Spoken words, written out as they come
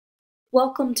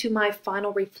Welcome to my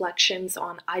final reflections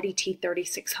on IDT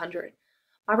 3600.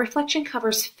 My reflection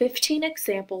covers 15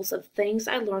 examples of things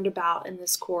I learned about in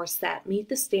this course that meet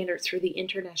the standards for the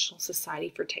International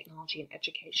Society for Technology and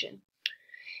Education.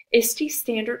 ISTE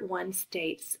Standard 1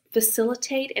 states,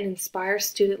 facilitate and inspire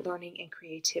student learning and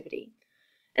creativity.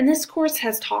 And this course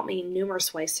has taught me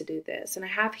numerous ways to do this, and I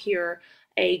have here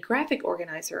a graphic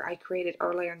organizer I created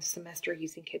earlier in the semester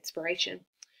using Kidspiration.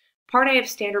 Part A of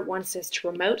Standard 1 says to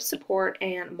promote, support,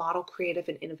 and model creative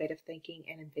and innovative thinking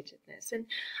and inventiveness. And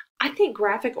I think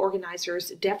graphic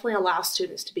organizers definitely allow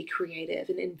students to be creative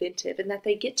and inventive, and that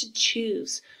they get to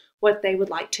choose what they would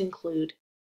like to include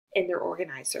in their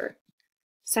organizer.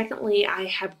 Secondly, I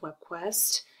have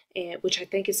WebQuest, which I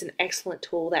think is an excellent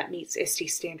tool that meets ISTE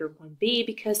Standard 1B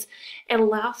because it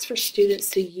allows for students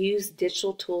to use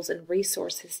digital tools and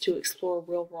resources to explore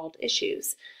real-world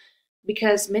issues.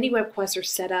 Because many web quests are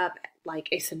set up like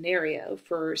a scenario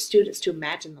for students to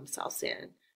imagine themselves in.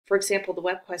 For example, the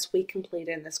web quest we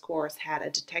completed in this course had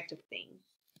a detective theme.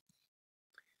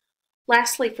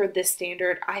 Lastly, for this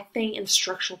standard, I think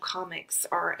instructional comics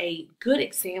are a good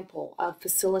example of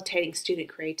facilitating student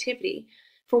creativity.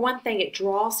 For one thing, it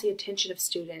draws the attention of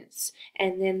students,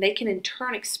 and then they can in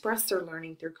turn express their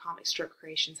learning through comic strip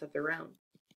creations of their own.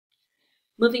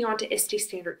 Moving on to ISTE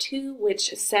Standard 2,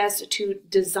 which says to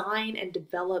design and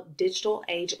develop digital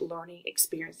age learning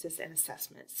experiences and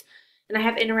assessments. And I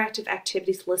have interactive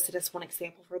activities listed as one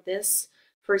example for this.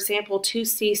 For example,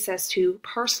 2C says to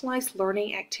personalize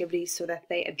learning activities so that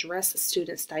they address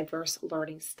students' diverse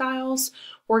learning styles,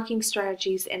 working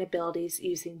strategies, and abilities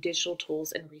using digital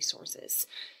tools and resources.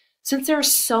 Since there are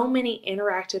so many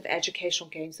interactive educational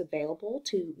games available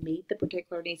to meet the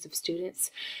particular needs of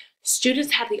students,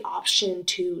 students have the option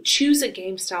to choose a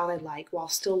game style they like while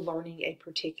still learning a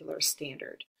particular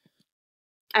standard.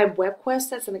 I have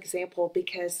WebQuest as an example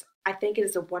because I think it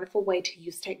is a wonderful way to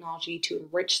use technology to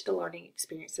enrich the learning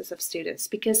experiences of students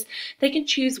because they can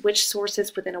choose which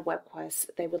sources within a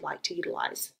WebQuest they would like to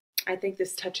utilize. I think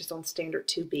this touches on Standard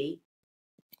 2B.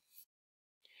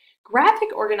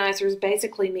 Graphic organizers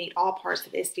basically meet all parts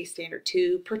of ISTE Standard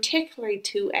 2, particularly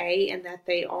 2A, in that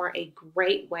they are a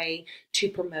great way to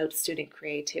promote student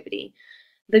creativity.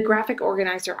 The graphic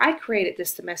organizer I created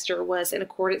this semester was in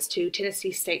accordance to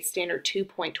Tennessee State Standard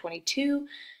 2.22,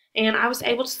 and I was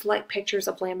able to select pictures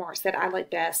of landmarks that I like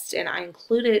best, and I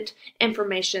included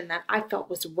information that I felt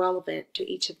was relevant to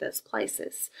each of those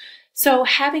places. So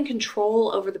having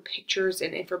control over the pictures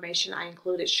and information I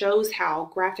included shows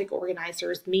how graphic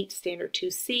organizers meet Standard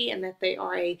 2C and that they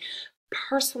are a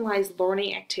personalized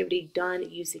learning activity done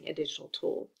using a digital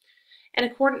tool. In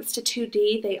accordance to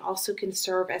 2D, they also can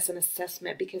serve as an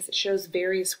assessment because it shows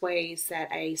various ways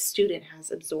that a student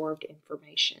has absorbed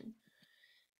information.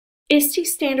 ISTE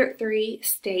Standard 3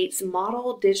 states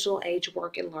model digital age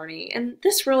work and learning, and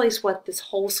this really is what this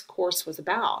whole course was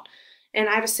about. And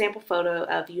I have a sample photo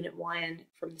of Unit 1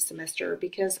 from the semester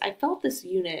because I felt this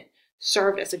unit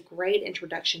served as a great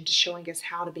introduction to showing us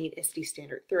how to meet ISTE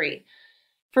Standard 3.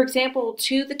 For example,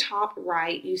 to the top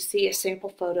right, you see a sample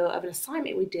photo of an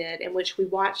assignment we did in which we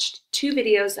watched 2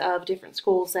 videos of different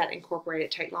schools that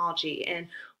incorporated technology, and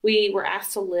we were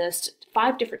asked to list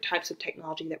 5 different types of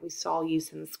technology that we saw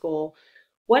used in the school,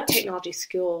 what technology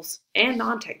skills and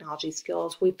non-technology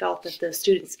skills we felt that the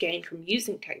students gained from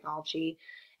using technology,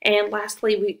 and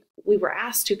lastly, we were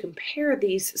asked to compare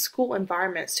these school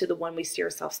environments to the one we see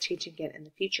ourselves teaching in the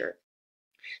future.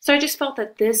 So I just felt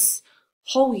that this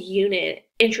whole unit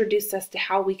introduced us to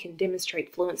how we can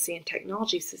demonstrate fluency in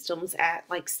technology systems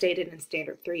like stated in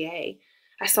Standard 3A.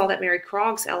 I saw that Mary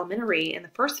Krog's Elementary in the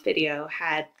first video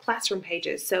had classroom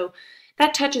pages, so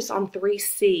that touches on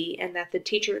 3C and that the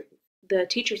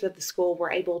teachers of the school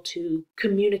were able to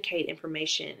communicate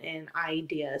information and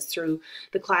ideas through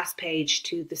the class page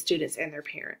to the students and their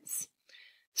parents.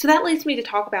 So that leads me to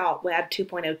talk about Web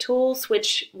 2.0 tools,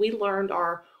 which we learned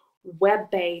are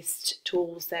web-based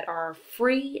tools that are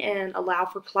free and allow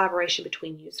for collaboration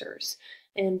between users.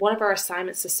 And one of our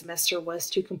assignments this semester was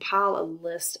to compile a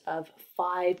list of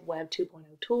 5 Web 2.0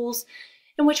 tools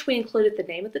in which we included the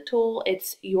name of the tool,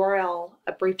 its URL,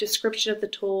 a brief description of the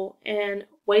tool, and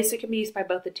ways it can be used by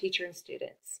both the teacher and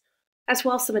students, as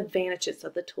well as some advantages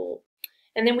of the tool.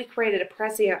 And then we created a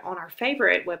Prezia on our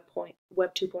favorite Web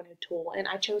 2.0 tool, and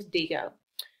I chose Digo.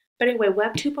 But anyway,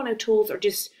 Web 2.0 tools are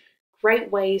just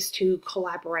great ways to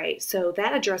collaborate. So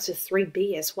that addresses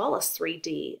 3B as well as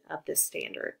 3D of this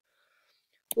standard.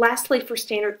 Lastly, for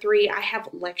Standard 3, I have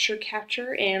lecture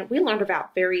capture, and we learned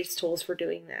about various tools for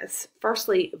doing this.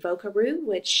 Firstly, Vocaroo,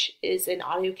 which is an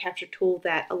audio capture tool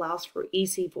that allows for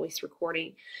easy voice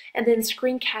recording, and then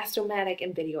Screencast-O-Matic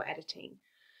and video editing.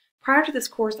 Prior to this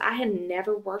course, I had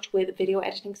never worked with video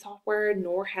editing software,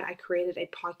 nor had I created a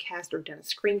podcast or done a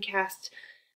screencast.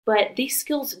 But these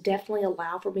skills definitely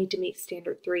allow for me to meet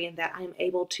Standard 3 in that I am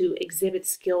able to exhibit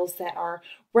skills that are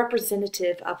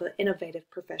representative of an innovative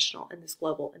professional in this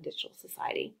global and digital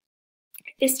society.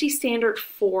 ISTE Standard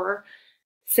 4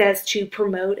 says to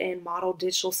promote and model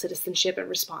digital citizenship and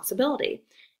responsibility.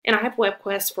 And I have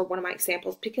WebQuest for one of my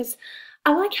examples because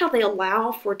I like how they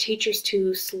allow for teachers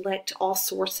to select all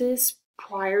sources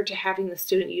prior to having the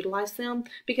student utilize them,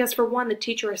 because for one, the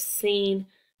teacher has seen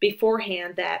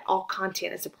beforehand that all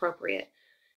content is appropriate.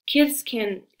 Kids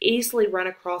can easily run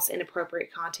across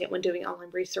inappropriate content when doing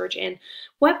online research, and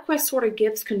WebQuest sort of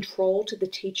gives control to the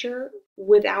teacher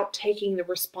without taking the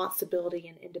responsibility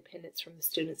and independence from the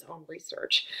student's own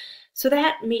research. So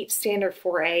that meets Standard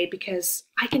 4A because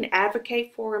I can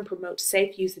advocate for and promote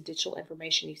safe use of digital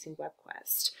information using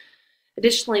WebQuest.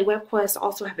 Additionally, WebQuest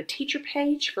also have a teacher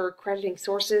page for accrediting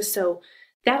sources, so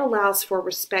that allows for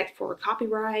respect for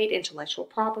copyright, intellectual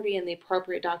property, and the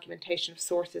appropriate documentation of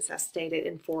sources as stated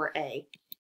in 4A.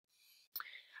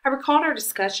 I recalled our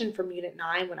discussion from Unit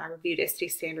 9 when I reviewed ISTE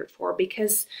Standard 4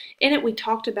 because in it we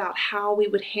talked about how we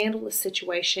would handle a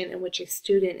situation in which a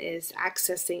student is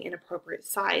accessing inappropriate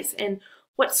sites and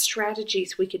what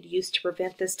strategies we could use to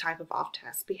prevent this type of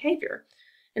off-task behavior.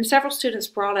 And several students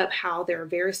brought up how there are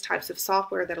various types of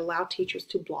software that allow teachers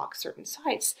to block certain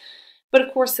sites. But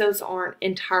of course, those aren't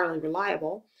entirely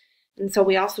reliable. And so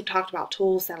we also talked about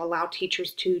tools that allow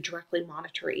teachers to directly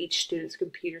monitor each student's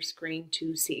computer screen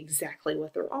to see exactly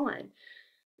what they're on.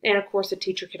 And of course, a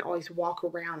teacher can always walk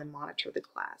around and monitor the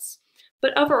class.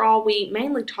 But overall, we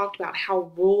mainly talked about how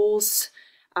rules,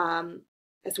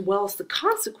 as well as the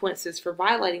consequences for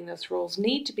violating those rules,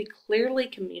 need to be clearly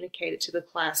communicated to the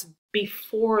class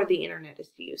before the internet is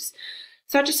used.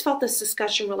 So I just felt this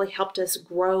discussion really helped us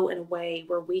grow in a way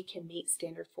where we can meet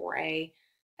Standard 4A,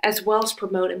 as well as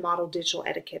promote and model digital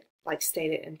etiquette like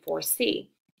stated in 4C.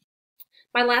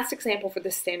 My last example for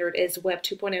this standard is Web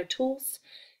 2.0 tools,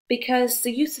 because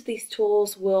the use of these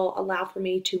tools will allow for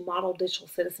me to model digital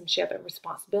citizenship and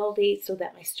responsibility so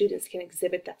that my students can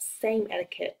exhibit that same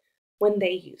etiquette when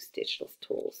they use digital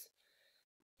tools.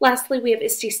 Lastly, we have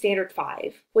ISTE Standard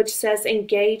 5, which says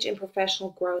engage in professional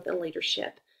growth and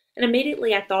leadership. And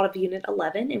immediately I thought of Unit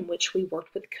 11, in which we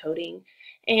worked with coding.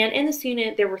 And in this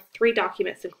unit, there were 3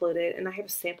 documents included, and I have a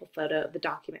sample photo of the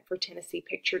document for Tennessee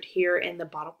pictured here in the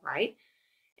bottom right.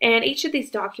 And each of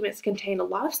these documents contain a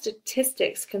lot of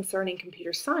statistics concerning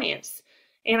computer science.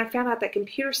 And I found out that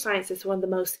computer science is one of the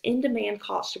most in-demand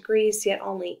college degrees, yet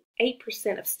only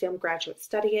 8% of STEM graduates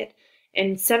study it,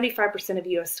 and 75% of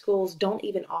U.S. schools don't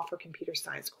even offer computer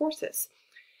science courses.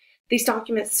 These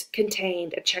documents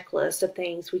contained a checklist of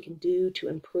things we can do to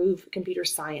improve computer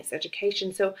science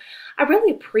education. So I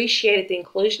really appreciated the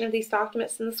inclusion of these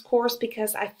documents in this course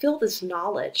because I feel this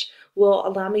knowledge will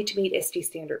allow me to meet ISTE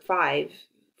Standard 5.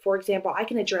 For example, I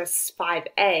can address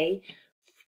 5A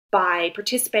by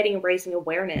participating in raising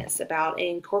awareness about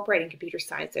incorporating computer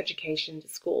science education into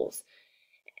schools.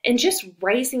 And just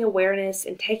raising awareness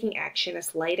and taking action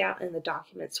as laid out in the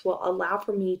documents will allow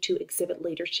for me to exhibit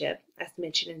leadership, as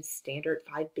mentioned in Standard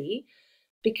 5B,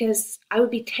 because I would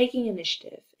be taking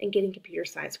initiative and getting computer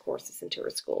science courses into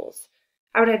our schools.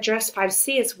 I would address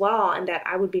 5C as well, in that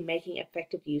I would be making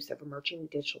effective use of emerging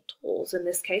digital tools, in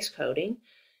this case coding,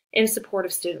 in support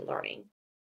of student learning.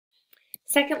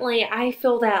 Secondly, I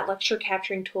feel that lecture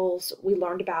capturing tools we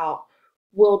learned about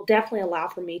will definitely allow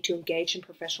for me to engage in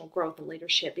professional growth and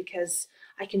leadership because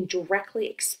I can directly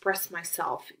express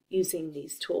myself using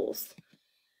these tools.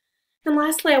 And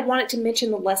lastly, I wanted to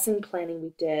mention the lesson planning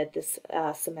we did this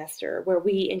semester where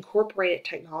we incorporated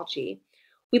technology.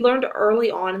 We learned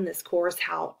early on in this course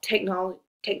how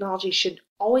technology should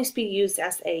always be used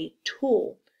as a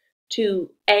tool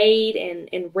to aid and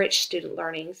enrich student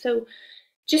learning. So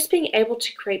just being able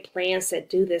to create plans that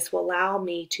do this will allow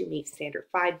me to meet Standard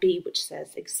 5B, which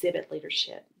says exhibit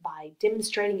leadership by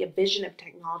demonstrating a vision of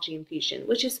technology infusion,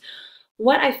 which is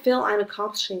what I feel I'm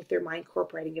accomplishing through my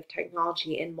incorporating of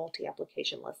technology in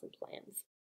multi-application lesson plans.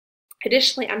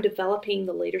 Additionally, I'm developing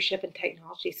the leadership and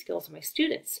technology skills of my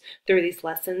students through these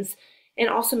lessons and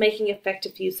also making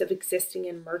effective use of existing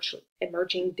and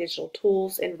emerging digital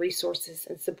tools and resources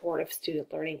in support of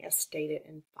student learning as stated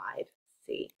in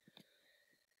 5C.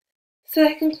 So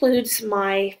that concludes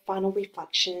my final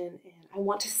reflection, and I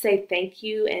want to say thank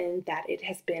you and that it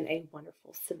has been a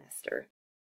wonderful semester.